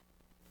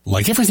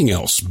Like everything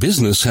else,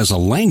 business has a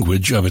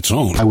language of its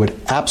own. I would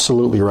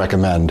absolutely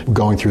recommend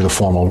going through the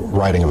formal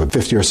writing of a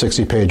 50 or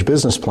 60-page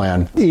business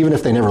plan, even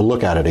if they never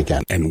look at it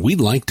again. And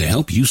we'd like to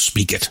help you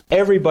speak it.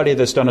 Everybody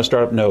that's done a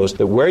startup knows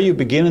that where you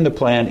begin in the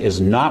plan is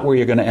not where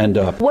you're going to end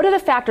up. What are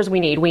the factors we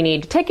need? We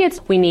need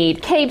tickets, we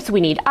need capes, we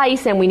need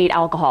ice, and we need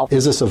alcohol.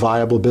 Is this a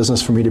viable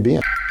business for me to be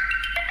in?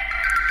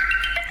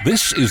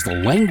 This is The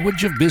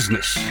Language of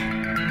Business,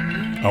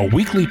 a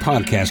weekly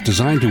podcast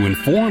designed to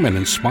inform and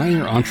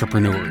inspire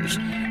entrepreneurs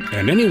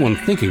and anyone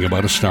thinking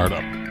about a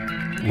startup.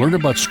 Learn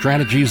about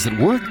strategies that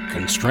work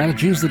and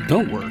strategies that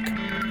don't work.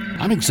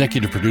 I'm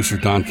executive producer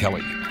Don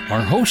Kelly. Our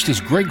host is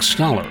Greg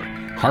Stoller,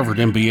 Harvard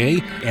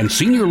MBA and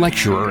senior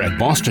lecturer at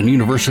Boston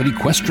University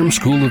Questrom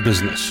School of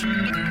Business.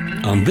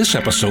 On this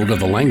episode of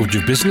The Language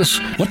of Business,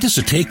 what does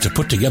it take to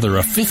put together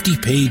a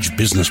 50-page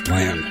business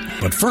plan?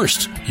 But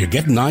first, you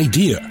get an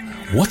idea.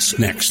 What's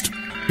next?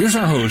 Here's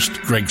our host,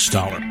 Greg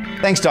Stoller.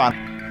 Thanks,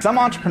 Don. Some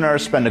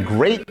entrepreneurs spend a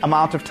great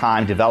amount of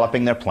time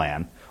developing their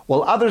plan,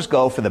 while others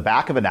go for the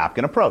back of a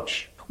napkin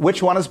approach.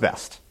 Which one is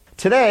best?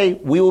 Today,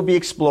 we will be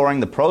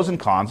exploring the pros and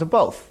cons of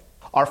both.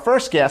 Our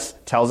first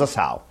guest tells us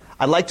how.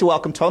 I'd like to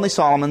welcome Tony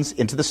Solomons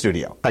into the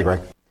studio. Hi,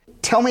 Greg.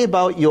 Tell me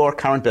about your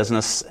current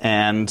business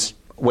and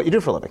what you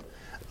do for a living.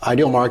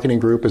 Ideal Marketing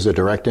Group is a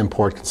direct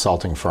import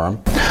consulting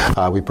firm.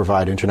 We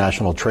provide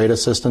international trade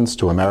assistance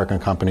to American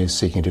companies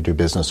seeking to do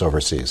business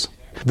overseas.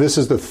 This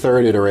is the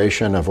third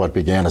iteration of what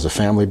began as a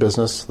family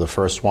business. The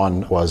first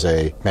one was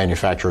a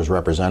manufacturer's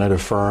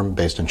representative firm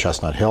based in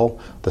Chestnut Hill.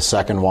 The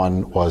second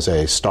one was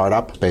a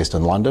startup based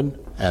in London.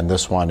 And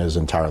this one is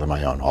entirely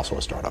my own, also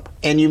a startup.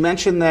 And you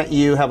mentioned that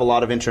you have a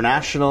lot of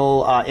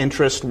international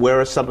interest. Where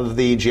are some of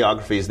the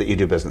geographies that you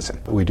do business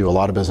in? We do a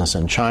lot of business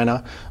in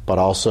China, but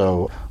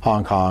also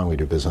Hong Kong. We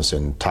do business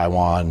in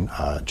Taiwan,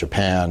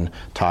 Japan,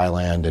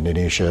 Thailand,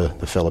 Indonesia,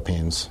 the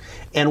Philippines.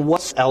 And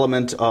what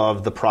element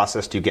of the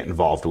process do you get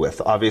involved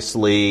with?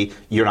 Obviously,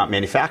 you're not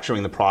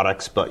manufacturing the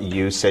products, but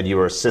you said you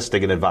were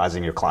assisting and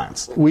advising your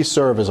clients. We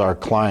serve as our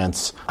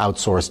clients'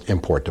 outsourced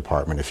import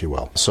department, if you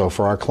will. So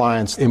for our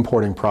clients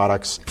importing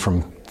products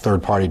from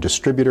third-party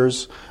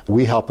distributors,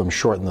 we help them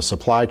shorten the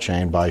supply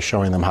chain by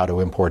showing them how to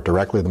import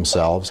directly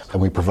themselves,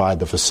 and we provide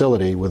the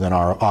facility within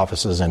our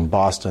offices in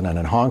Boston and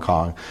in Hong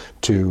Kong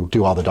to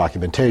do all the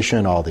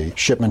documentation, all the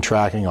shipment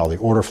tracking, all the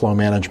order flow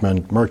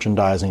management,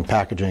 merchandising,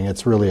 packaging.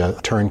 It's really a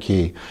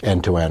turnkey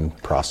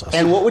end-to-end process.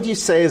 And what would you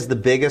say is the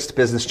biggest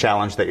business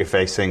challenge that you're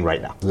facing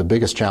right now? The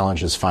biggest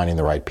challenge is finding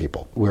the right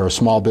people. We're a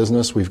small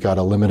business. We've got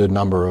a limited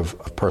number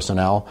of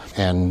personnel,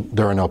 and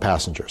there are no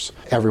passengers.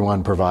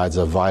 Everyone provides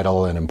a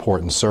vital and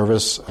important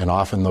service, and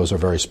often those are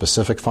very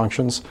specific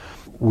functions.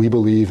 We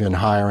believe in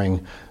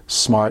hiring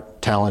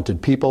smart,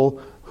 talented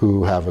people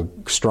who have a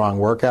strong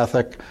work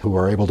ethic, who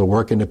are able to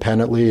work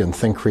independently and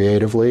think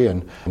creatively,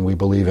 and we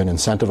believe in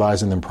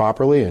incentivizing them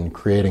properly and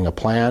creating a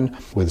plan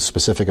with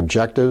specific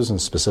objectives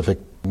and specific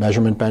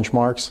measurement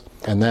benchmarks,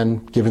 and then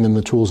giving them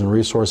the tools and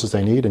resources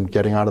they need and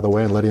getting out of the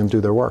way and letting them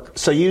do their work.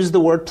 So use the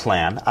word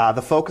plan.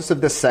 The focus of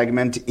this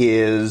segment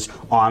is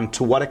on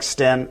to what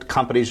extent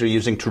companies are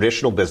using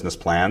traditional business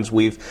plans.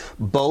 We've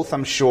both,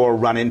 I'm sure,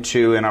 run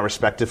into in our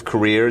respective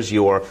careers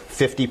your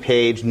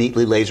 50-page,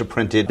 neatly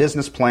laser-printed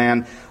business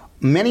plan.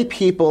 Many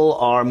people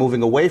are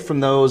moving away from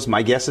those.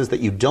 My guess is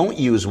that you don't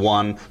use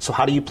one. So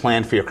how do you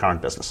plan for your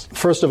current business?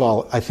 First of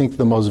all, I think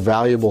the most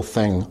valuable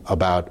thing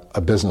about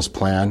a business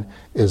plan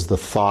is the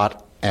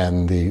thought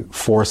and the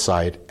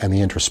foresight and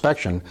the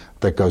introspection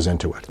that goes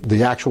into it.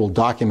 The actual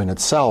document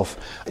itself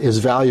is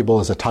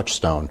valuable as a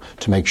touchstone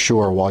to make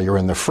sure while you're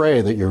in the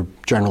fray that you're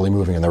generally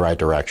moving in the right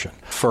direction.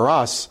 For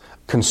us,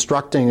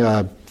 constructing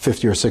a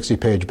 50 or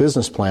 60-page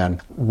business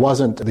plan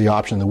wasn't the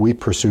option that we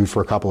pursued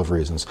for a couple of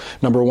reasons.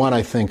 Number one,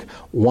 I think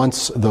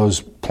once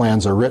those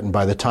plans are written,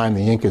 by the time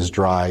the ink is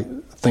dry,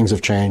 things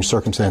have changed,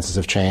 circumstances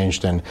have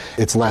changed, and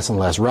it's less and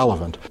less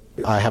relevant.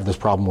 I have this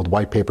problem with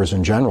white papers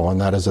in general, and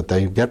that is that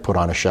they get put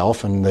on a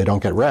shelf and they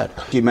don't get read.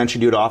 You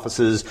mentioned you had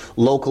offices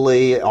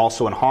locally,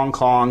 also in Hong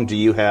Kong. Do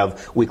you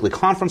have weekly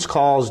conference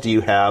calls? Do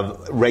you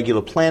have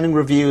regular planning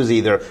reviews,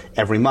 either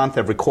every month,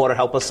 every quarter?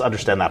 Help us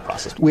understand that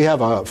process. We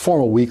have a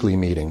formal weekly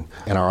meeting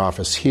in our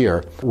office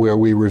here where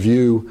we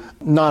review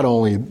not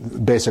only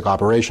basic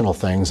operational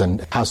things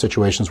and how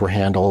situations were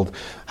handled,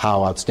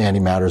 how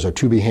outstanding matters are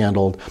to be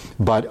handled,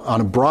 but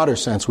on a broader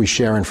sense, we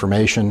share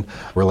information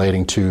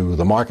relating to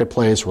the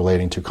marketplace,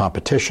 relating to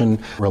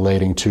competition,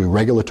 relating to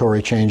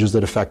regulatory changes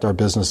that affect our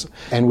business,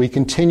 and we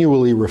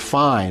continually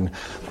refine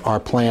our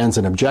plans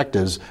and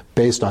objectives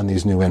based on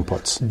these new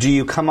inputs. Do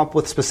you come up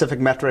with specific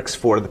metrics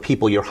for the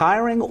people you're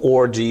hiring,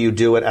 or do you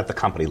do it at the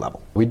company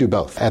level? We do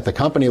both. At the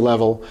company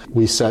level,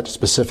 we set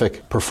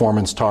specific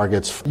performance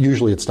targets.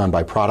 Usually it's done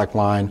by product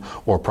line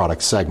or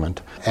product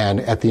segment. And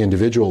at the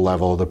individual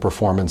level, the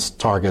performance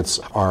targets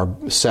are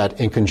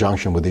set in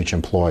conjunction with each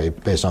employee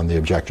based on the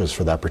objectives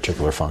for that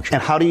particular function.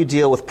 And how do you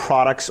deal with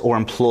products or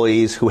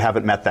employees who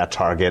haven't met that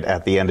target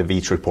at the end of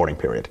each reporting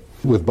period?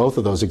 With both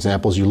of those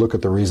examples, you look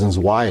at the reasons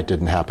why it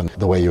didn't happen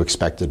the way you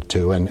expected it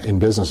to. And in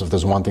business, if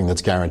there's one thing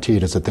that's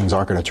guaranteed, it's that things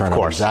aren't going to turn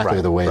out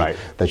exactly the way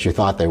that you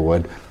thought they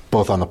would,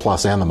 both on the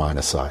plus and the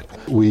minus side.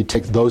 We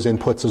take those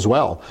inputs as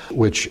well,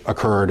 which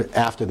occurred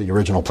after the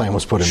original plan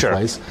was put in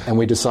place, and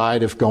we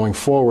decide if going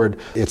forward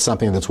it's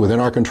something that's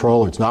within our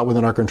control or it's not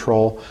within our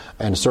control.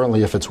 And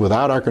certainly if it's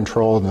without our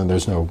control, then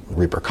there's no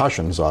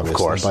repercussions, obviously. Of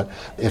course. But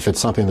if it's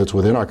something that's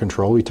within our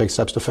control, we take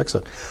steps to fix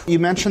it. You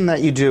mentioned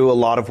that you do a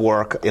lot of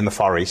work in the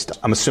Far East.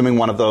 I'm assuming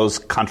one of those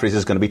countries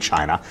is going to be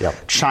China. Yep.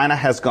 China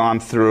has gone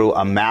through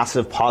a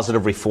massive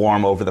positive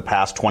reform over the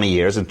past 20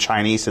 years. In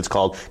Chinese, it's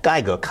called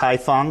改革开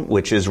放,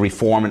 which is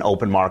reform and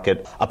open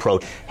market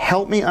approach.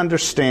 Help me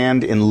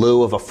understand, in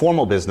lieu of a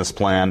formal business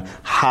plan,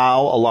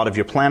 how a lot of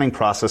your planning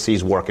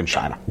processes work in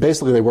China.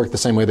 Basically, they work the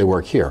same way they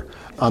work here.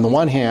 On the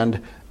one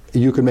hand,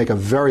 you can make a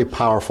very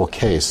powerful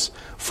case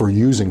for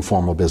using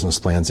formal business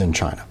plans in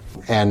China.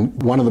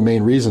 And one of the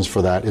main reasons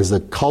for that is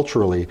that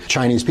culturally,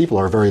 Chinese people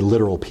are very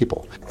literal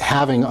people.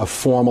 Having a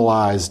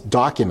formalized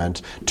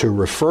document to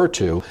refer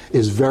to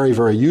is very,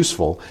 very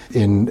useful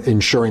in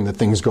ensuring that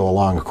things go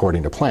along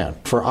according to plan.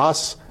 For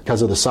us,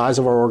 because of the size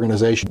of our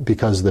organization,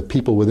 because the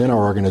people within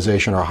our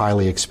organization are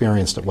highly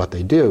experienced at what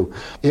they do,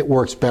 it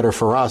works better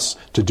for us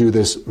to do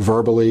this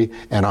verbally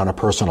and on a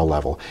personal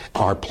level.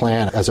 Our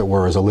plan, as it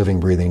were, is a living,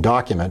 breathing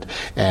document,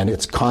 and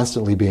it's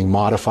constantly being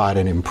modified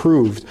and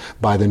improved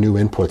by the new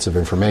inputs of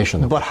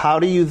information. But how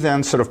do you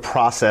then sort of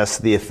process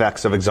the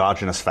effects of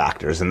exogenous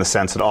factors in the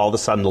sense that all of a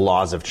sudden the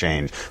laws have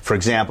changed? For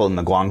example, in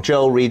the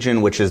Guangzhou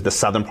region, which is the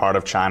southern part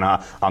of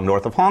China,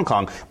 north of Hong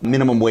Kong,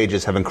 minimum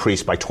wages have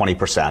increased by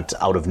 20%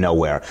 out of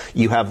nowhere.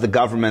 You have the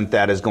government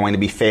that is going to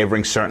be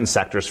favoring certain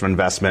sectors for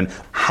investment.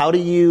 How do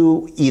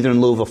you, either in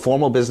lieu of a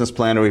formal business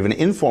plan or even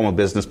informal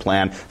business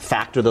plan,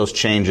 factor those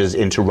changes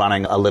into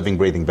running a living,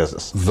 breathing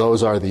business?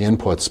 Those are the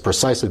inputs,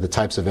 precisely the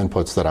types of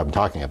inputs that I'm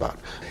talking about.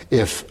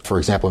 If, for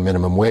example,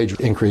 minimum wage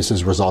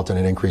increases result in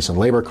an increase in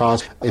labor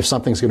costs, if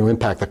something's going to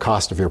impact the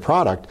cost of your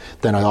product,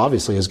 then it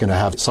obviously is going to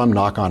have some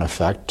knock-on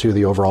effect to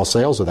the overall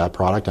sales of that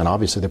product and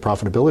obviously the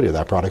profitability of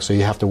that product. So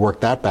you have to work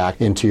that back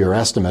into your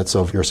estimates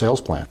of your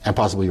sales plan and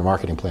possibly your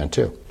marketing plan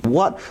too.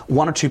 What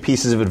one or two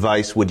pieces of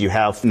advice would you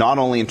have, not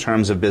only in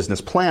terms of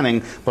business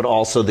planning, but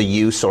also the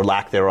use or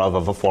lack thereof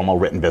of a formal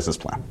written business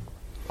plan?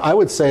 I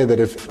would say that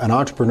if an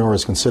entrepreneur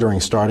is considering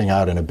starting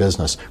out in a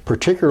business,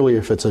 particularly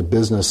if it's a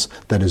business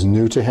that is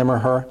new to him or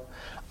her,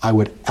 I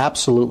would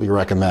absolutely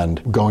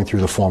recommend going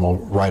through the formal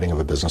writing of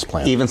a business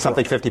plan. Even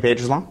something 50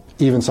 pages long?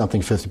 Even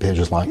something 50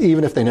 pages long,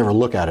 even if they never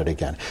look at it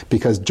again.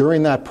 Because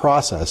during that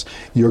process,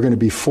 you're going to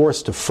be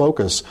forced to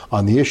focus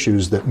on the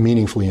issues that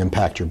meaningfully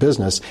impact your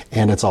business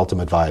and its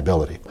ultimate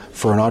viability.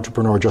 For an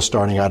entrepreneur just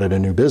starting out at a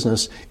new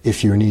business,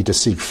 if you need to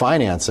seek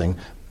financing,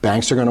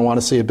 banks are going to want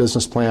to see a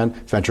business plan,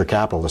 venture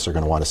capitalists are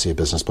going to want to see a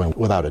business plan,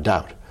 without a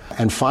doubt.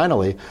 And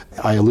finally,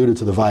 I alluded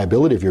to the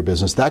viability of your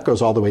business. That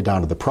goes all the way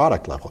down to the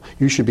product level.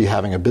 You should be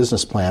having a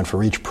business plan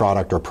for each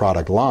product or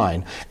product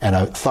line and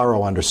a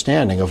thorough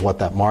understanding of what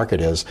that market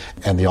is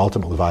and the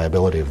ultimate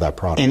viability of that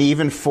product. And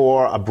even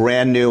for a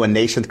brand new and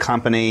nascent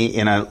company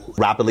in a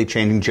rapidly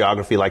changing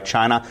geography like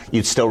China,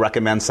 you'd still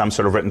recommend some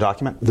sort of written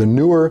document? The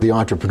newer the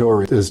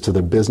entrepreneur is to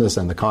the business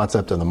and the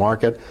concept and the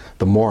market,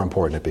 the more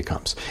important it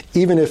becomes.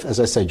 Even if,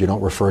 as I said, you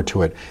don't refer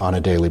to it on a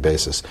daily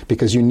basis,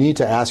 because you need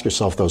to ask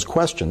yourself those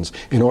questions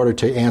in order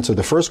to answer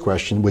the first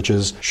question, which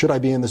is, should I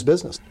be in this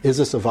business? Is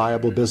this a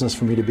viable business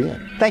for me to be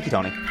in? Thank you,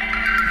 Tony.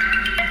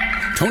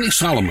 Tony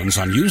Solomon's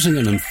on using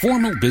an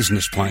informal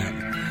business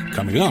plan.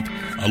 Coming up,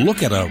 a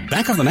look at a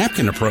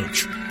back-of-the-napkin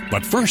approach.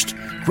 But first,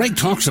 Greg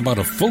talks about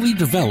a fully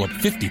developed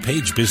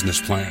 50-page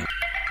business plan.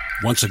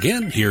 Once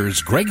again,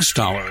 here's Greg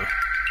Stoller.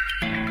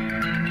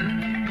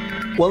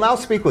 We'll now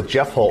speak with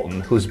Jeff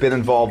Hulton, who's been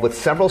involved with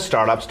several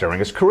startups during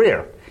his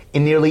career.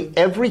 In nearly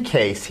every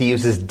case, he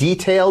uses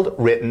detailed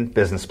written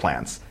business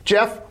plans.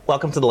 Jeff,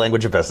 welcome to the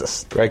Language of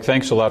Business. Greg,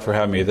 thanks a lot for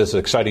having me. This is an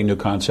exciting new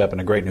concept and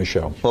a great new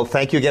show. Well,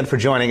 thank you again for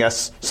joining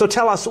us. So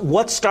tell us,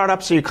 what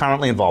startups are you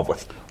currently involved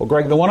with? Well,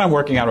 Greg, the one I'm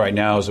working on right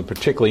now is a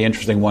particularly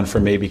interesting one for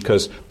me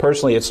because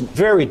personally it's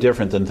very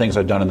different than things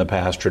I've done in the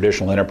past,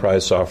 traditional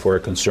enterprise software,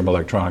 consumer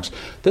electronics.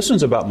 This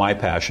one's about my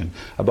passion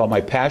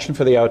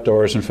for the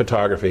outdoors and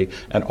photography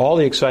and all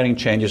the exciting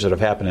changes that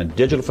have happened in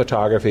digital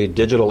photography,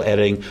 digital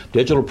editing,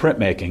 digital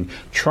printmaking,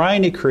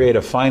 trying to create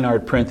a fine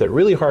art print that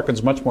really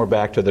harkens much more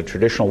back to the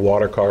traditional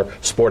watercolor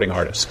sporting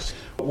artists.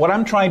 What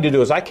I'm trying to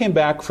do is I came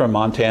back from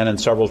Montana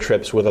and several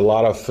trips with a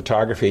lot of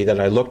photography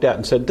that I looked at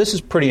and said, this is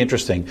pretty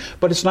interesting,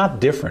 but it's not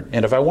different.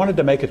 And if I wanted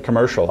to make it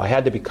commercial, I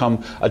had to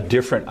become a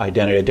different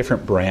identity, a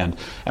different brand.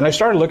 And I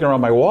started looking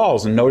around my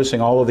walls and noticing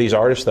all of these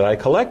artists that I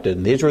collected.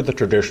 And these were the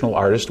traditional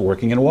artists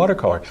working in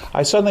watercolor.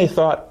 I suddenly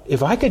thought,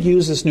 if I could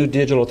use this new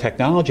digital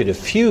technology to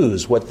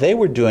fuse what they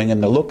were doing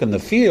and the look and the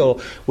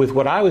feel with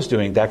what I was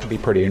doing, that could be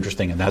pretty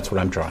interesting. And that's what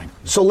I'm trying.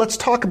 So let's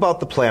talk about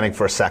the planning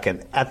for a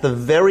second. At the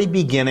very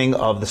beginning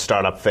of the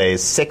startup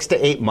phase, 6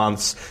 to 8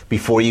 months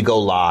before you go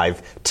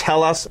live,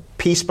 tell us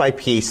piece by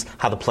piece,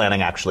 how the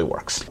planning actually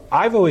works.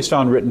 I've always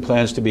found written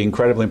plans to be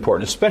incredibly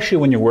important, especially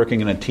when you're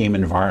working in a team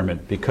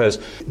environment, because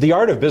the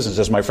art of business,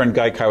 as my friend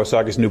Guy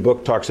Kawasaki's new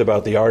book talks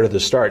about, the art of the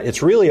start,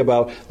 it's really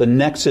about the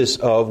nexus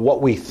of what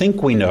we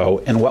think we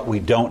know and what we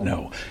don't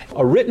know.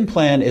 A written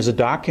plan is a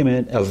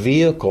document, a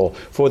vehicle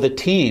for the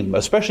team,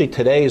 especially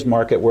today's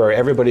market where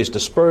everybody's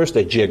dispersed,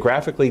 they're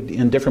geographically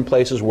in different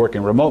places,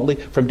 working remotely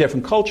from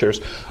different cultures.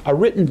 A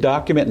written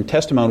document and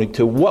testimony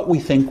to what we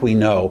think we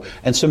know,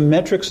 and some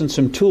metrics and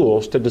some tools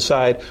to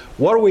decide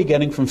what are we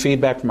getting from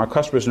feedback from our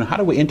customers and how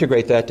do we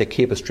integrate that to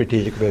keep a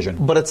strategic vision.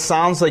 But it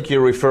sounds like you're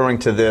referring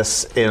to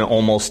this in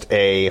almost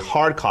a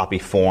hard copy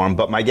form,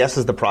 but my guess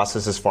is the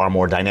process is far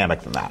more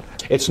dynamic than that.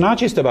 It's not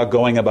just about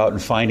going about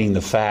and finding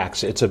the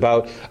facts. It's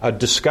about a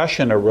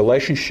discussion, a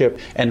relationship,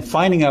 and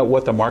finding out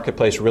what the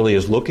marketplace really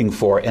is looking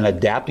for and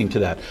adapting to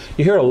that.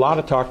 You hear a lot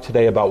of talk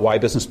today about why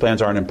business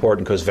plans aren't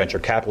important because venture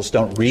capitalists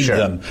don't read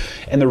them.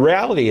 And the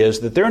reality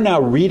is that they're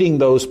now reading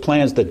those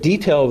plans, the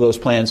detail of those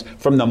plans,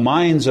 from the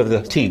minds of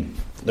the team.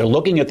 They're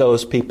looking at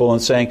those people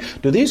and saying,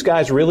 do these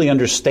guys really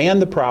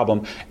understand the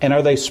problem, and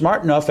are they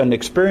smart enough and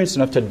experienced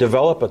enough to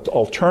develop an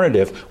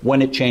alternative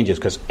when it changes?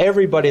 Because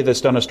everybody that's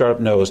done a startup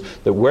knows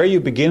that where you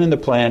begin in the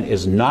plan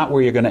is not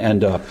where you're going to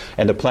end up,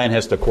 and the plan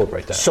has to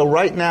incorporate that. So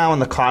right now, in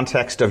the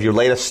context of your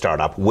latest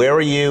startup, where are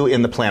you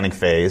in the planning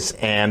phase,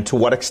 and to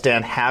what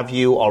extent have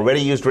you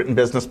already used written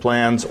business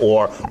plans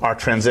or are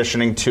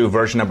transitioning to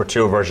version number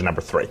 2 or version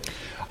number 3?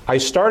 I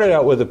started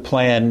out with a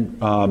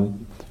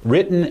plan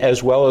written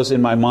as well as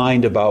in my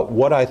mind about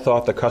what I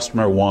thought the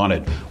customer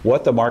wanted,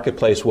 what the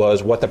marketplace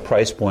was, what the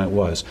price point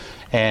was.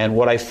 And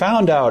what I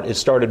found out is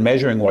started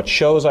measuring what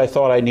shows I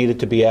thought I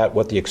needed to be at,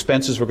 what the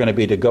expenses were going to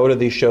be to go to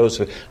these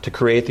shows to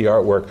create the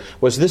artwork,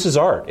 was this is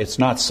art, it's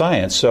not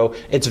science, so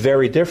it's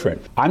very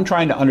different. I'm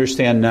trying to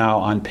understand now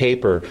on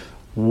paper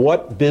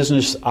what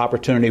business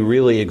opportunity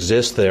really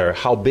exists there,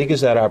 how big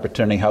is that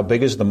opportunity, how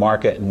big is the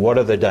market, and what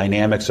are the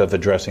dynamics of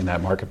addressing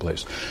that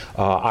marketplace.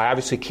 I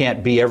obviously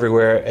can't be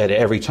everywhere at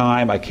every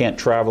time. I can't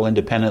travel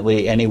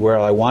independently anywhere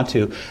I want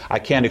to. I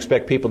can't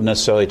expect people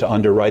necessarily to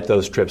underwrite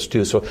those trips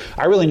too. So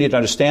I really need to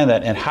understand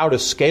that and how to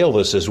scale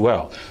this as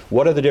well.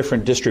 What are the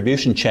different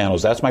distribution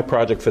channels? That's my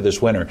project for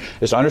this winter,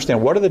 is to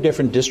understand what are the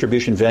different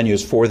distribution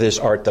venues for this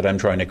art that I'm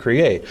trying to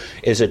create.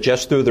 Is it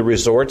just through the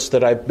resorts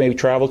that I may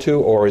travel to,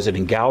 or is it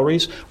in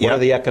galleries? What are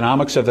the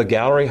economics of the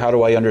gallery? How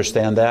do I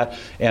understand that?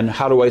 And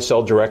how do I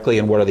sell directly,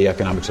 and what are the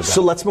economics of that?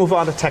 So let's move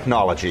on to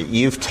technology.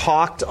 You've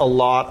talked a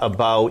lot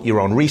about your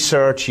own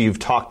research. You've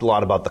talked a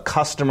lot about the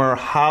customer.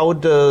 How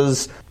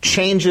does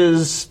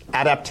changes,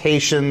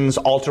 adaptations,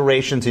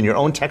 alterations in your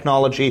own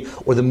technology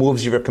or the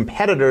moves of your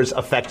competitors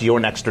affect your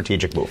next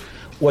strategic move?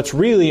 What's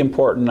really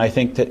important, I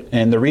think,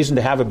 and the reason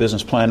to have a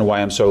business plan and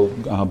why I'm so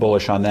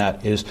bullish on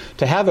that is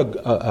to have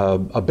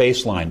a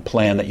baseline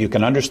plan that you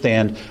can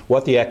understand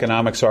what the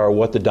economics are,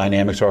 what the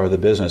dynamics are of the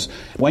business.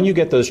 When you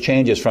get those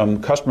changes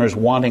from customers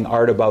wanting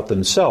art about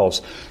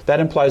themselves, that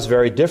implies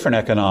very different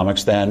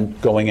economics than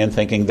going in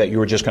thinking that you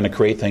were just going to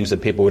create things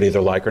that people would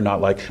either like or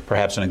not like,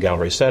 perhaps in a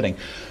gallery setting.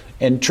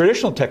 In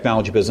traditional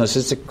technology business,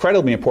 it's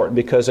incredibly important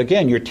because,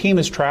 again, your team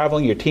is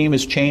traveling, your team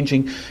is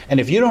changing, and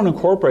if you don't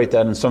incorporate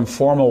that in some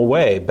formal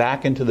way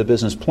back into the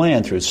business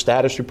plan through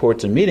status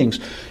reports and meetings,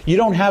 you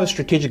don't have a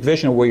strategic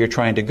vision of where you're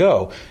trying to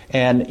go.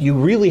 And you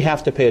really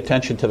have to pay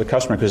attention to the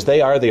customer because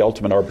they are the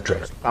ultimate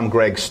arbitrator. I'm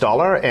Greg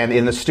Stoller, and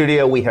in the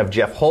studio we have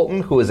Jeff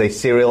Hulton, who is a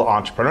serial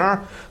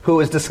entrepreneur, who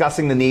is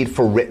discussing the need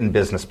for written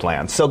business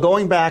plans. So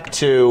going back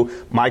to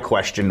my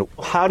question,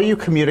 how do you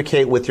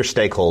communicate with your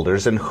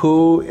stakeholders, and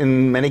who,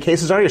 in many cases,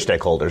 are your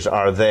stakeholders?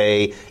 Are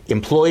they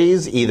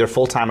employees, either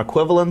full-time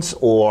equivalents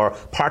or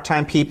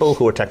part-time people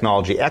who are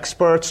technology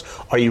experts?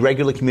 Are you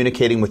regularly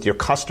communicating with your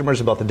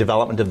customers about the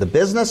development of the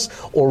business?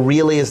 Or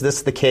really is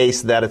this the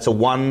case that it's a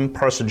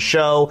one-person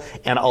show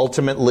and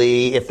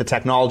ultimately, if the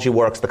technology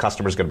works, the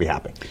customer's going to be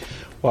happy?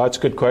 Well, that's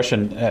a good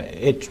question.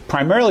 It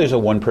primarily is a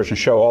one-person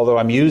show, although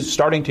I'm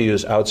starting to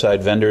use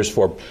outside vendors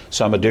for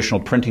some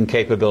additional printing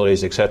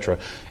capabilities, etc.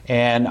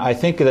 And I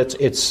think that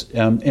it's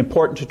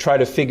important to try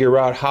to figure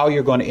out how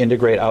you're going to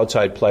integrate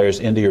outside players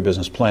into your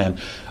business plan.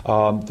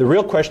 The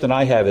real question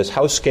I have is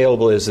how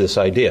scalable is this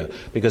idea?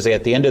 Because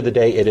at the end of the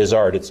day, it is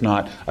art. It's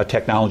not a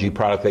technology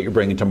product that you're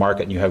bringing to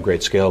market and you have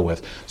great scale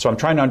with. So I'm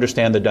trying to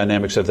understand the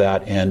dynamics of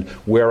that and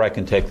where I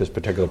can take this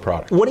particular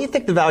product. What do you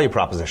think the value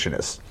proposition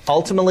is?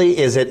 Ultimately,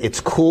 is it's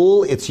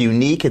cool, it's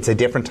unique, it's a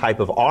different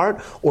type of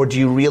art, or do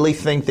you really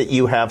think that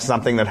you have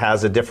something that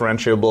has a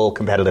differentiable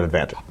competitive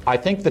advantage? I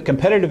think the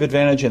competitive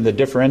advantage and the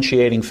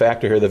differentiating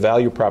factor here, the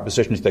value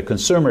proposition to the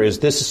consumer, is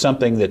this is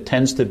something that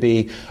tends to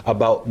be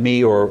about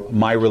me or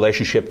my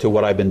relationship to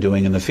what I've been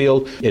doing in the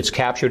field. It's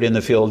captured in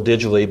the field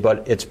digitally,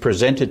 but it's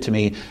presented to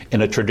me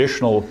in a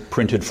traditional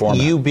printed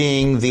format. You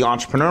being the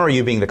entrepreneur or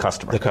you being the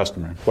customer? The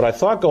customer. What I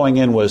thought going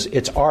in was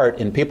it's art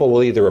and people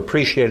will either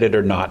appreciate it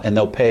or not, and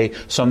they'll pay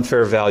some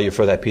fair value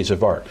for that piece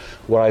of art.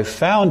 What I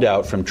found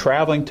out from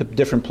traveling to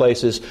different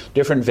places,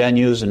 different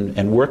venues,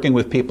 and working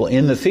with people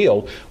in the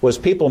field was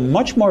people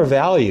much more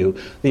value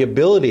the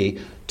ability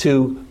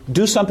to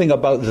do something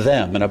about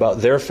them and about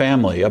their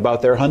family,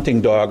 about their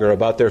hunting dog, or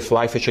about their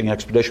fly fishing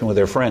expedition with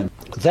their friend.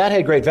 That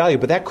had great value,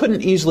 but that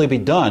couldn't easily be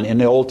done in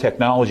the old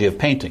technology of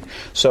painting.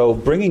 So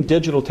bringing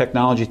digital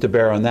technology to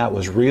bear on that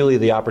was really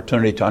the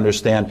opportunity to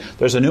understand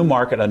there's a new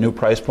market, a new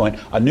price point,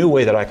 a new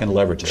way that I can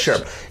leverage this. Sure.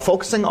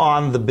 Focusing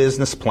on the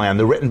business plan,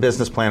 the written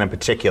business plan in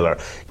particular,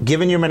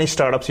 given your many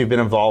startups you've been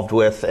involved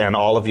with and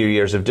all of your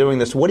years of doing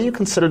this, what do you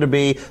consider to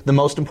be the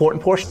most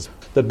important portions?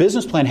 The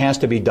business plan has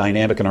to be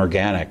dynamic and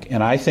organic.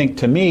 And I think,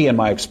 to me, in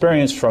my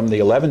experience from the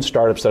 11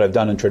 startups that I've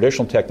done in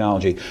traditional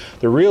technology,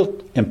 the real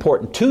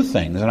important two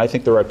things, and I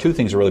think there are two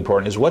things that are really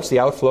important, is what's the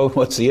outflow and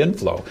what's the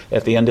inflow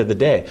at the end of the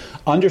day.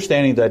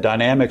 Understanding the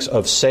dynamics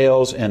of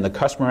sales and the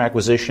customer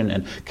acquisition,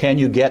 and can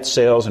you get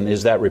sales, and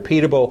is that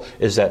repeatable,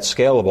 is that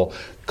scalable,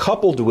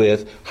 coupled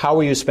with how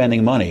are you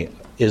spending money.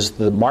 Is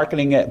the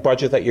marketing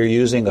budget that you're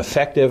using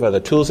effective? Are the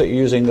tools that you're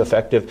using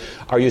effective?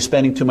 Are you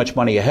spending too much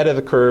money ahead of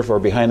the curve or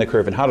behind the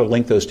curve? And how to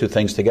link those two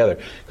things together.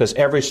 Because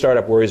every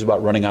startup worries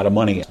about running out of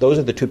money. Those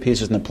are the two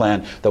pieces in the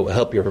plan that will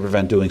help you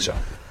prevent doing so.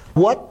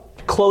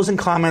 What closing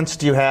comments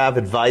do you have,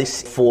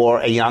 advice for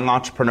a young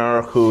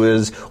entrepreneur who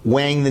is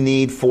weighing the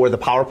need for the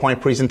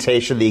PowerPoint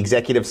presentation, the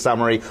executive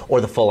summary,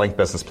 or the full-length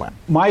business plan?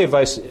 My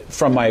advice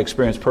from my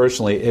experience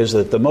personally is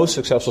that the most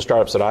successful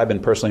startups that I've been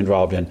personally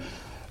involved in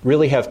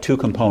really have two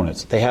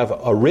components. They have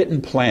a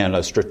written plan,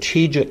 a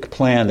strategic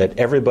plan that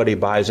everybody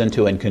buys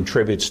into and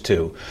contributes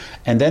to.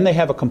 And then they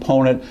have a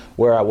component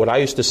where what I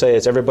used to say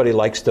is everybody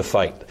likes to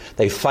fight.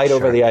 They fight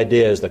over the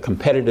ideas, the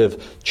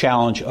competitive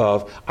challenge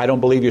of, I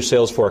don't believe your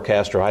sales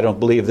forecast, or I don't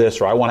believe this,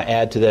 or I want to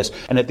add to this.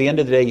 And at the end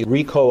of the day, you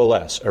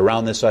recoalesce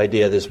around this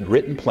idea, this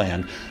written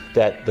plan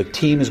that the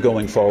team is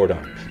going forward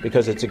on.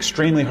 Because it's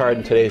extremely hard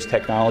in today's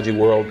technology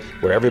world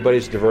where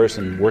everybody's diverse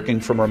and working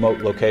from remote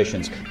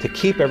locations to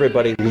keep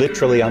everybody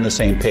literally on the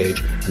same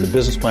page. And the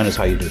business plan is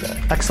how you do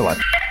that. Excellent.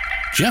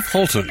 Jeff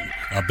Hulton,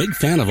 a big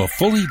fan of a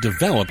fully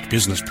developed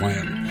business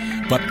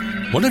plan. But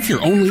what if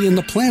you're only in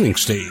the planning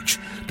stage?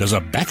 Does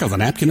a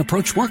back-of-the-napkin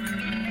approach work?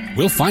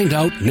 We'll find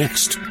out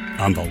next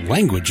on The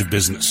Language of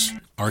Business.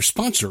 Our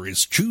sponsor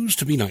is Choose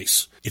to Be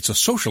Nice. It's a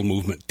social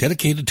movement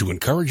dedicated to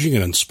encouraging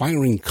and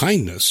inspiring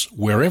kindness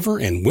wherever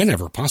and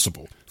whenever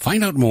possible.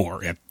 Find out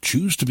more at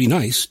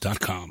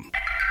choosetobenice.com.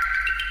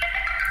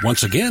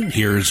 Once again,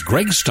 here's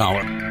Greg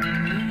Stoller.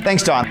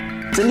 Thanks,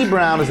 Don. Cindy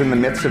Brown is in the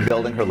midst of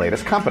building her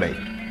latest company.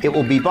 It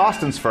will be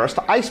Boston's first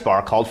ice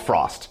bar called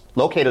Frost,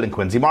 located in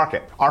Quincy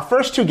Market. Our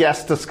first two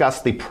guests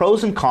discuss the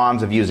pros and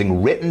cons of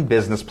using written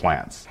business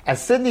plans. As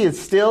Cindy is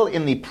still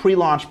in the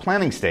pre-launch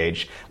planning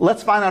stage,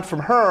 let's find out from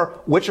her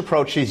which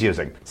approach she's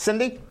using.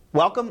 Cindy,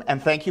 welcome,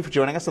 and thank you for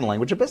joining us in The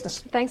Language of Business.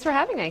 Thanks for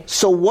having me.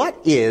 So what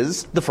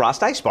is the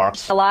Frost Ice Bar?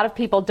 A lot of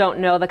people don't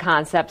know the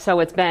concept, so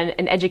it's been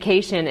an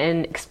education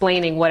in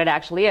explaining what it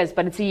actually is.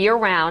 But it's a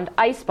year-round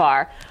ice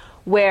bar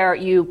where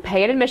you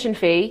pay an admission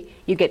fee,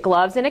 you get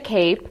gloves and a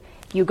cape,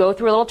 you go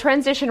through a little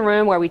transition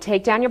room where we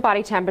take down your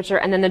body temperature,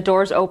 and then the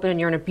doors open and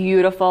you're in a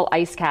beautiful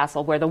ice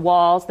castle where the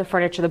walls, the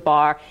furniture, the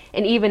bar,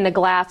 and even the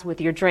glass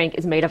with your drink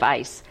is made of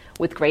ice.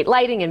 With great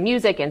lighting and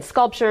music and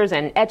sculptures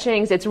and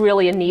etchings, it's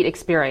really a neat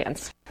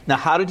experience. Now,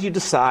 how did you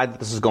decide that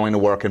this is going to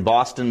work in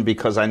Boston?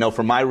 Because I know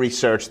from my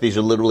research, these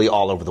are literally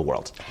all over the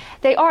world.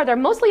 They are. They're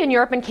mostly in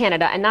Europe and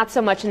Canada, and not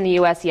so much in the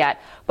U.S.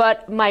 yet.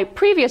 But my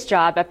previous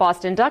job at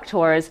Boston Duck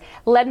Tours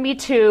led me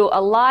to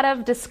a lot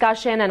of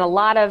discussion and a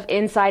lot of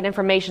inside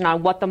information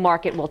on what the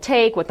market will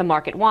take, what the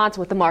market wants,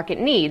 what the market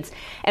needs.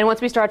 And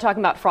once we started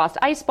talking about Frost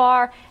Ice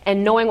Bar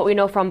and knowing what we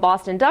know from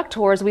Boston Duck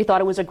Tours, we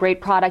thought it was a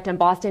great product, and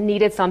Boston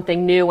needed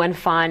something new and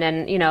fun.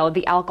 And, you know,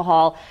 the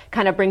alcohol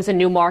kind of brings a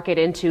new market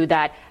into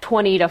that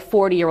 20 to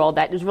 40-year-old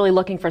that is really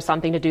looking for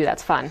something to do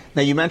that's fun.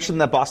 Now, you mentioned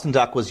that Boston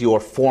Duck was your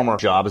former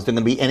job. Is there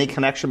going to be any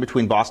connection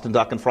between Boston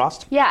Duck and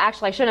Frost? Yeah,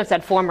 actually, I shouldn't have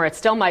said former. It's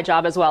still my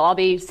job as well. I'll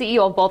be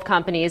CEO of both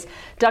companies.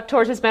 Duck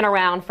Tours has been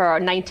around for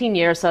 19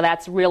 years, so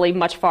that's really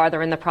much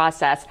farther in the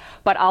process.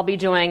 But I'll be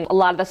doing a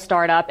lot of the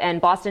startup, and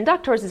Boston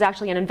Duck Tours is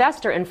actually an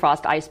investor in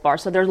Frost Ice Bar.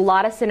 So there's a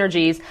lot of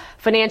synergies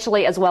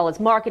financially as well as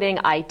marketing,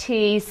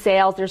 IT,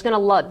 sales. There's going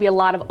to be a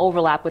lot of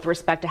overlap with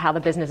respect to how the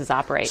businesses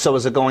operate. So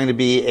is it going to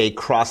be a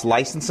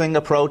cross-licensing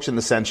approach in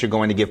the sense you're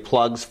going to give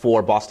plugs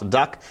for Boston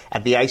Duck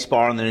at the Ice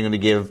Bar, and then you're going to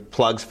give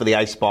plugs for the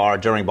Ice Bar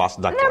during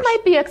Boston Duck Tours? There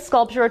might be a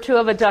sculpture or two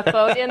of a duck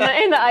boat in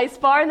the Ice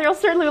Bar, and there'll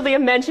certainly be a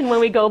mention when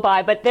we go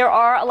by, but there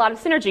are a lot of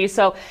synergies,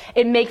 so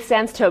it makes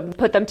sense to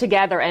put them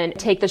together and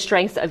take the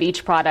strengths of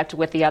each product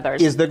with the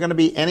others. Is there going to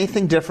be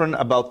anything different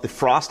about the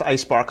Frost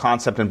Ice Bar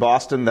concept in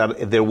Boston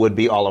that there would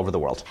be all over the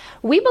world?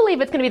 We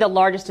believe it's going to be the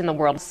largest in the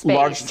world. Space.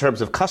 Largest in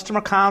terms of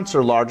customer counts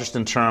or largest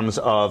in terms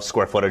of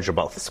square footage or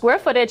both? Square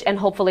footage and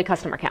hopefully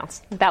customer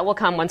counts. That will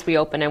come once we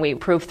open and we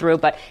prove through,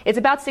 but it's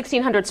about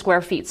 1,600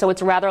 square feet, so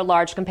it's rather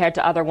large compared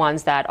to other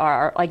ones that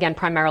are, again,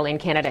 primarily in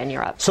Canada and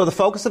Europe. So the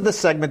focus of this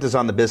segment is focuses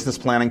on the business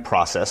planning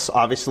process.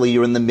 Obviously,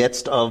 you're in the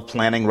midst of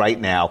planning right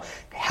now.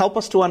 Help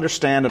us to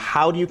understand,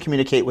 how do you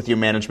communicate with your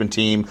management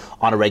team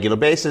on a regular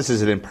basis?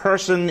 Is it in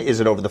person? Is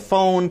it over the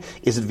phone?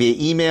 Is it via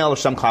email, or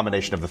some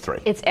combination of the three?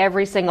 It's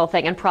every single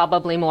thing, and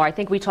probably more. I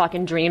think we talk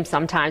in dreams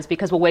sometimes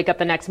because we'll wake up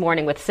the next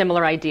morning with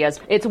similar ideas.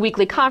 It's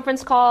weekly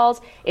conference calls,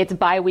 it's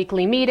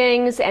bi-weekly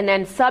meetings, and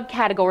then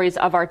subcategories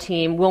of our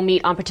team will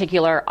meet on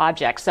particular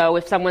objects. So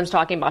if someone's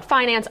talking about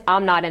finance,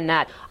 I'm not in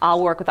that.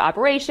 I'll work with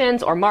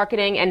operations or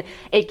marketing, and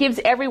it gives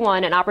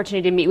everyone an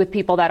opportunity to meet with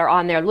people that are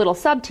on their little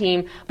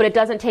sub-team, but it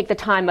doesn't take the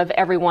time of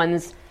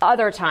everyone's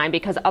other time,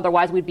 because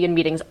otherwise we'd be in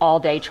meetings all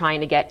day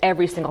trying to get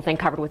every single thing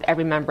covered with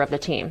every member of the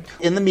team.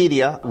 In the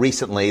media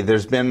recently,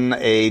 there's been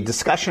a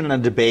discussion and a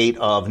debate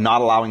of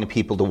not allowing the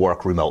people to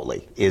work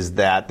remotely. Is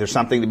that there's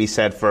something to be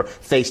said for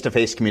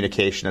face-to-face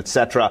communication,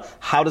 etc.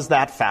 How does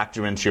that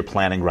factor into your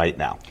planning right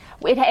now?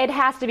 It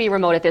has to be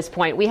remote at this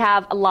point. We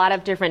have a lot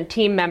of different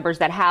team members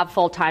that have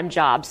full-time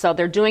jobs, so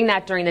they're doing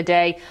that during the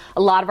day.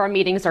 A lot of our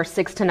meetings are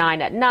 6 to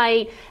 9 at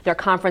night. There are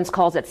conference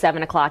calls at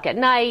 7 o'clock at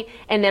night.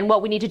 And then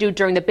what we need to do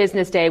during the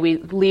business day, we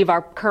leave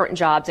our current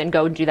jobs and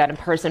go and do that in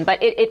person.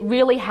 But it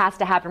really has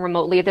to happen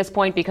remotely at this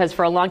point, because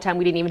for a long time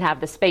we didn't even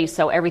have the space,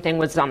 so everything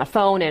was on the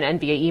phone and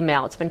via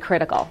email. It's been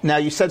critical. Now,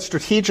 you said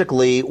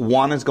strategically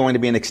one is going to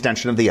be an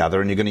extension of the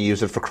other, and you're going to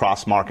use it for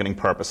cross-marketing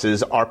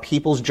purposes. Are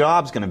people's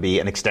jobs going to be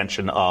an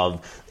extension of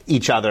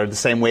each other the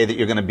same way that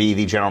you're going to be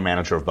the general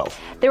manager of both?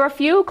 There are a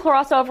few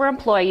crossover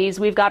employees.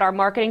 We've got our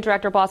marketing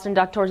director, Boston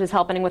Duck Tours, is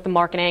helping with the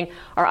marketing.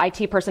 Our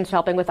IT person's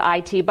helping with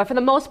IT. But for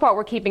the most part,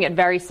 we're keeping it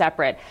very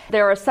separate.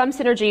 There are some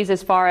synergies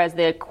as far as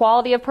the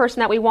quality of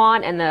person that we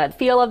want and the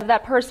feel of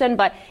that person.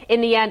 But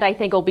in the end, I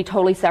think it'll be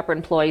totally separate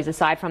employees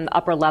aside from the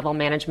upper level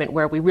management,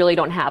 where we really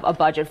don't have a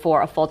budget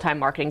for a full-time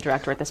marketing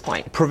director at this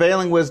point.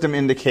 Prevailing wisdom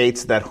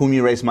indicates that whom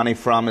you raise money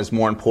from is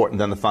more important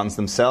than the funds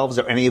themselves.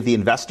 Are any of the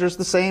investors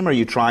the same? Are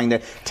you trying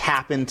to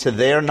tap into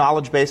their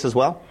knowledge base as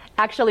well?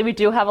 Actually, we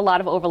do have a lot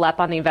of overlap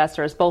on the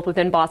investors, both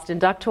within Boston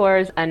Duck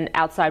Tours and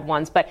outside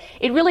ones. But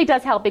it really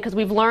does help because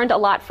we've learned a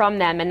lot from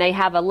them, and they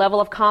have a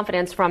level of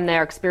confidence from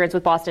their experience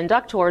with Boston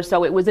Duck Tours.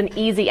 So it was an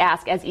easy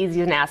ask, as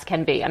easy as an ask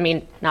can be. I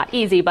mean, not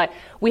easy, but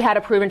we had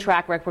a proven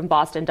track record from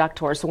Boston Duck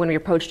Tours. So when we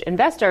approached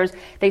investors,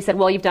 they said,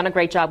 well, you've done a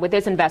great job with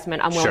this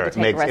investment. I'm willing to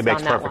take a risk on that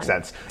one. It makes perfect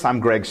sense. I'm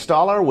Greg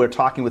Stoller. We're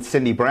talking with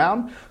Cindy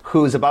Brown,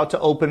 who's about to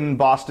open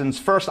Boston's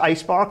first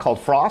ice bar called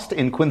Frost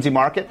in Quincy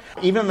Market.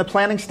 Even in the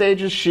planning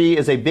stages, she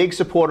is a big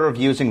supporter of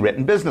using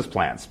written business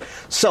plans.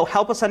 So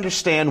help us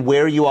understand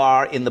where you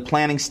are in the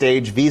planning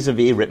stage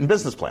vis-a-vis written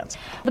business plans.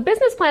 The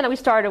business plan that we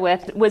started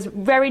with was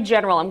very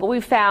general, and what we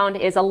found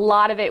is a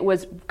lot of it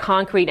was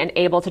concrete and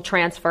able to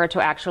transfer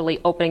to actually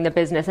opening the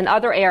business. And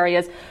other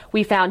areas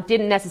we found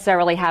didn't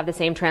necessarily have the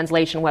same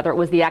translation, whether it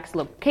was the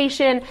actual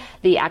location,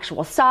 the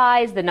actual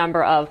size, the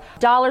number of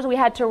dollars we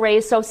had to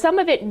raise. So some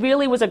of it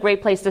really was a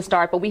great place to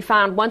start, but we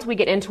found once we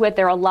get into it,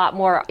 there are a lot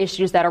more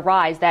issues that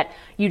arise that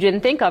you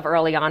didn't think of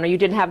early on, or you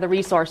didn't have the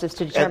resources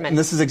to determine. And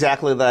this is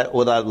exactly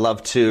what I'd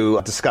love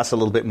to discuss a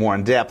little bit more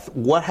in depth.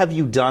 What have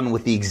you done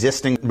with the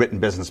existing written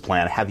business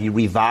plan? Have you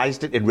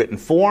revised it in written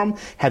form?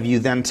 Have you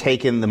then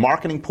taken the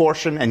marketing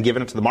portion and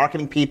given it to the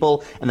marketing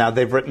people, and now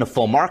they've written a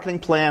full marketing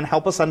plan?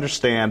 Help us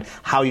understand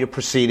how you're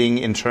proceeding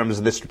in terms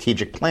of the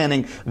strategic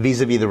planning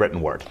vis-a-vis the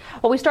written word.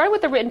 Well, we started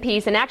with the written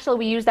piece, and actually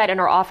we used that in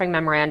our offering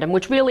memorandum,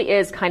 which really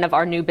is kind of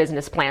our new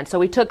business plan. So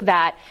we took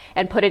that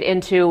and put it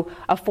into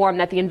a form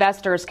that the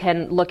investors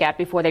can look at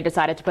before they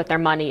decided to put their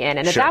money in.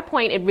 And at that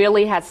point, it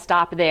really has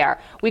stopped there.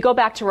 We go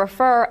back to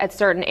refer at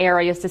certain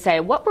areas to say,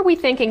 what were we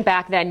thinking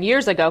back then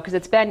years ago, because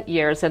it's been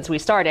years since we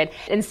started,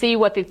 and see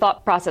what the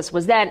thought process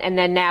was then. And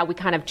then now we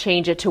kind of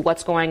change it to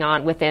what's going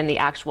on within the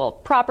actual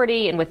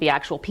property and with the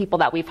actual people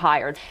that we've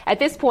hired. At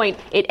this point,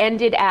 it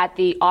ended at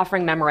the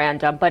offering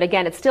memorandum. But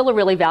again, it's still a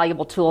really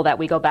valuable tool that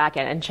we go back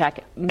and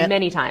check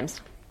many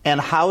times. And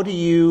how do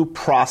you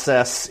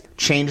process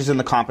changes in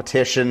the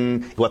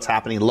competition, what's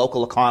happening in the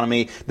local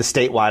economy, the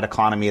statewide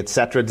economy, et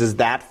cetera? Does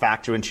that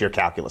factor into your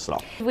calculus at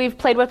all? We've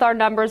played with our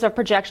numbers of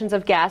projections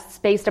of guests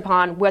based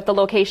upon what the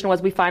location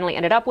was we finally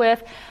ended up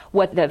with,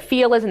 what the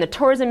feel is in the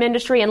tourism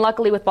industry, and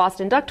luckily with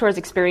Boston Duck Tours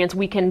experience,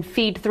 we can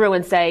feed through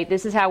and say,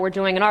 this is how we're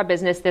doing in our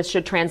business, this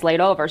should translate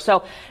over.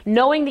 So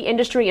knowing the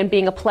industry and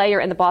being a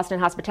player in the Boston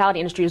hospitality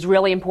industry is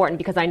really important,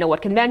 because I know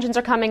what conventions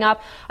are coming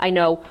up, I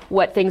know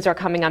what things are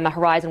coming on the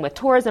horizon with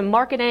tourism,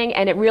 marketing,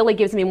 and it really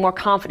gives me more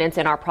confidence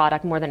in our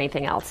product more than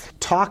anything else.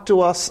 Talk to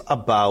us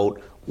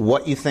about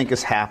what you think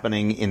is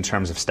happening in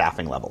terms of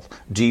staffing level.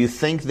 Do you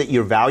think that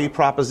your value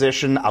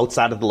proposition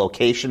outside of the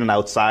location and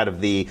outside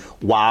of the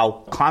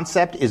wow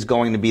concept is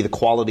going to be the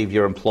quality of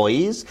your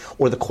employees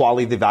or the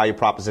quality of the value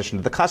proposition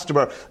to the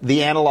customer?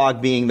 The analog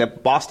being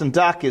that Boston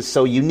Duck is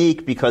so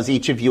unique because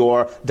each of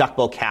your duck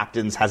boat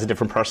captains has a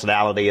different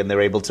personality and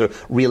they're able to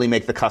really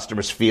make the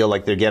customers feel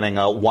like they're getting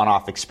a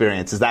one-off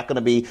experience. Is that going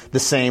to be the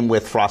same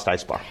with Frost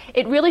Ice Bar?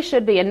 It really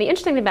should be. And the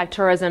interesting thing about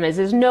tourism is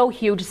there's no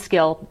huge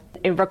skill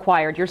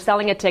required. You're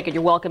selling a ticket,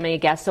 you're welcoming a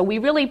guest. So we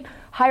really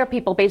hire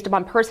people based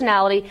upon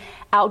personality,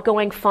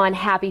 outgoing, fun,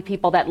 happy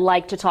people that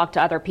like to talk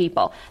to other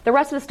people. The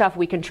rest of the stuff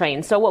we can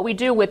train. So what we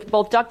do with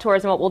both Duck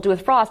Tours and what we'll do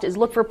with Frost is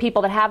look for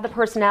people that have the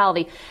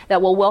personality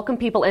that will welcome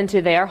people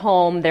into their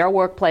home, their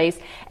workplace,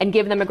 and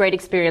give them a great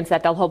experience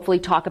that they'll hopefully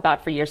talk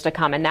about for years to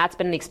come. And that's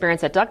been the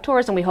experience at Duck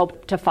Tours, and we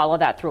hope to follow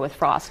that through with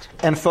Frost.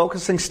 And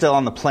focusing still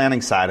on the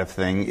planning side of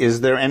things,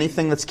 is there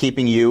anything that's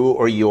keeping you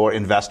or your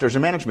investors or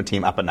management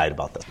team up at night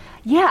about this?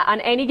 Yeah, on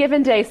any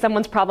given day,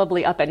 someone's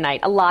probably up at night.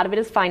 A lot of it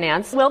is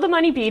finance. Will the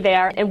money be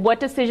there? And what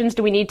decisions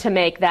do we need to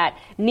make that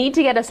need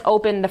to get us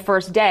open the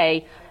first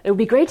day? It would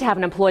be great to have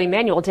an employee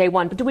manual day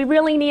one, but do we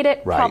really need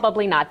it? Right.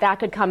 Probably not. That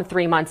could come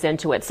 3 months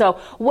into it. So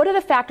what are the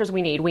factors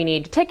we need? We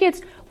need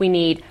tickets, we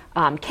need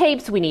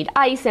capes, we need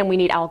ice, and we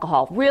need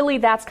alcohol. Really,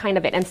 that's kind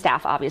of it. And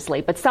staff,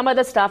 obviously. But some of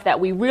the stuff that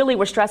we really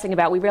were stressing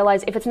about, we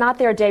realized if it's not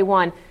there day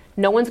one,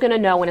 no one's going to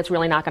know, and it's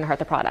really not going to hurt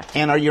the product.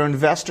 And are your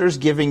investors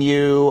giving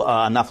you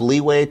enough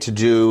leeway to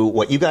do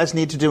what you guys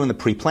need to do in the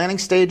pre-planning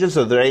stages?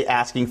 Or are they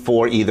asking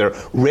for either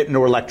written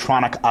or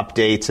electronic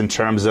updates in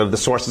terms of the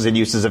sources and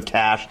uses of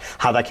cash,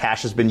 how that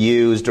cash has been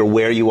used, or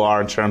where you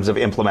are in terms of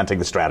implementing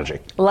the strategy?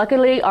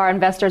 Luckily, our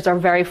investors are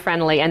very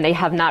friendly, and they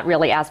have not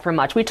really asked for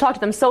much. We talk to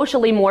them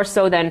socially more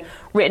so than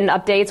written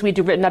updates. We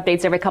do written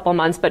updates every couple of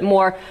months, but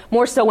more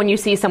so when you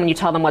see someone, you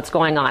tell them what's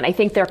going on. I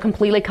think they're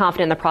completely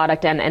confident in the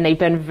product, and they've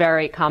been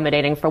very accommodating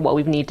for what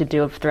we need to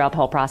do throughout the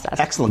whole process.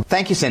 Excellent.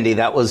 Thank you, Cindy.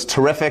 That was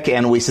terrific,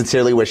 and we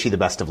sincerely wish you the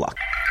best of luck.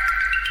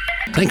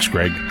 Thanks,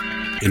 Greg.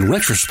 In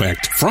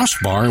retrospect, Frost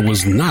Bar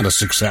was not a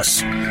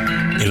success.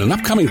 In an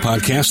upcoming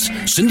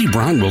podcast, Cindy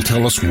Brown will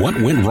tell us what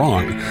went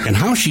wrong and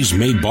how she's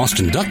made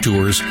Boston Duck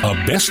Tours a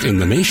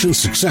best-in-the-nation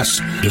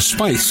success,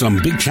 despite some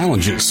big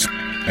challenges.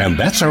 And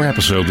that's our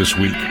episode this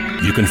week.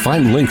 You can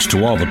find links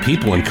to all the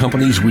people and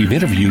companies we've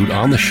interviewed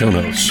on the show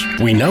notes.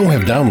 We now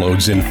have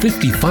downloads in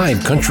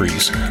 55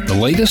 countries. The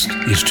latest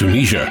is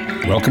Tunisia.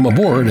 Welcome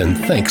aboard, and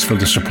thanks for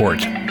the support.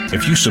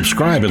 If you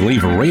subscribe and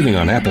leave a rating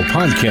on Apple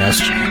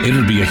Podcasts,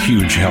 it'll be a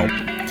huge help.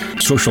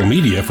 Social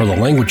media for The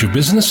Language of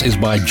Business is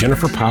by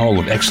Jennifer Powell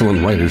of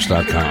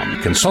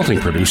ExcellentWriters.com. Consulting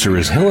producer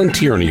is Helen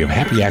Tierney of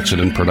Happy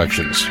Accident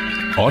Productions.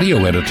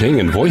 Audio editing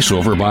and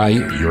voiceover by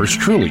yours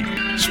truly.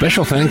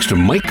 Special thanks to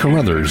Mike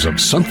Carruthers of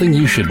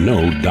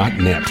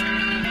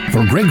SomethingYouShouldKnow.net.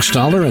 For Greg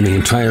Stoller and the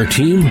entire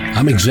team,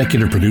 I'm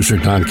executive producer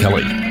Don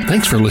Kelly.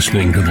 Thanks for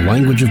listening to The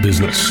Language of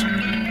Business.